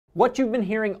What you've been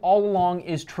hearing all along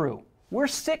is true. We're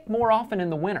sick more often in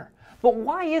the winter. But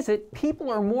why is it people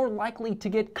are more likely to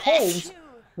get colds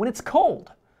when it's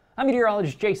cold? I'm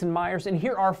meteorologist Jason Myers, and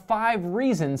here are 5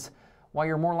 reasons why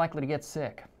you're more likely to get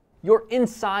sick. You're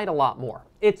inside a lot more.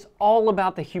 It's all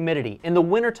about the humidity. In the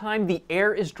wintertime, the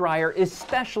air is drier,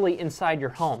 especially inside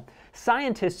your home.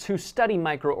 Scientists who study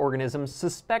microorganisms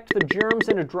suspect the germs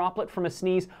in a droplet from a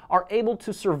sneeze are able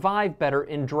to survive better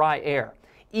in dry air.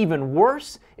 Even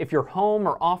worse, if your home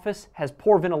or office has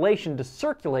poor ventilation to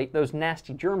circulate those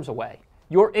nasty germs away.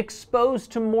 You're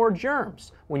exposed to more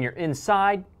germs. When you're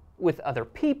inside with other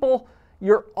people,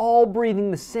 you're all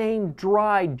breathing the same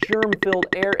dry, germ-filled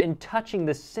air and touching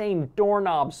the same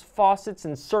doorknobs, faucets,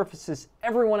 and surfaces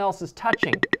everyone else is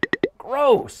touching.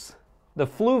 Gross! The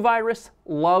flu virus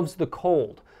loves the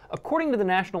cold. According to the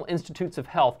National Institutes of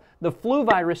Health, the flu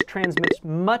virus transmits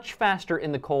much faster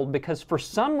in the cold because for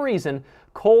some reason,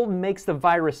 cold makes the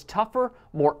virus tougher,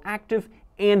 more active,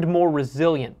 and more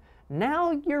resilient.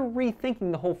 Now you're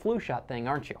rethinking the whole flu shot thing,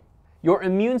 aren't you? Your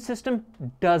immune system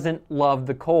doesn't love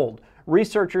the cold.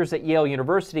 Researchers at Yale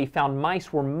University found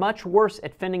mice were much worse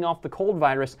at fending off the cold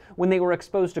virus when they were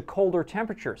exposed to colder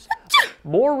temperatures.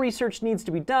 More research needs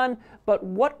to be done, but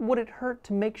what would it hurt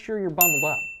to make sure you're bundled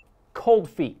up? Cold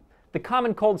feet. The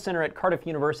Common Cold Center at Cardiff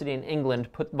University in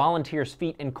England put volunteers'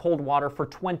 feet in cold water for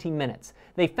 20 minutes.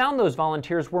 They found those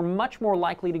volunteers were much more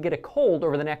likely to get a cold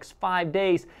over the next 5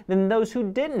 days than those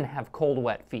who didn't have cold,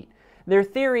 wet feet. Their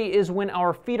theory is when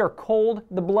our feet are cold,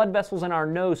 the blood vessels in our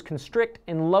nose constrict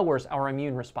and lowers our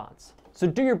immune response. So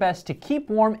do your best to keep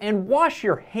warm and wash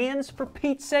your hands, for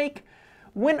Pete's sake.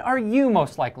 When are you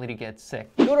most likely to get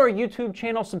sick? Go to our YouTube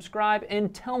channel, subscribe,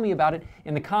 and tell me about it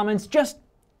in the comments. Just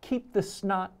keep the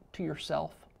snot to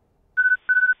yourself.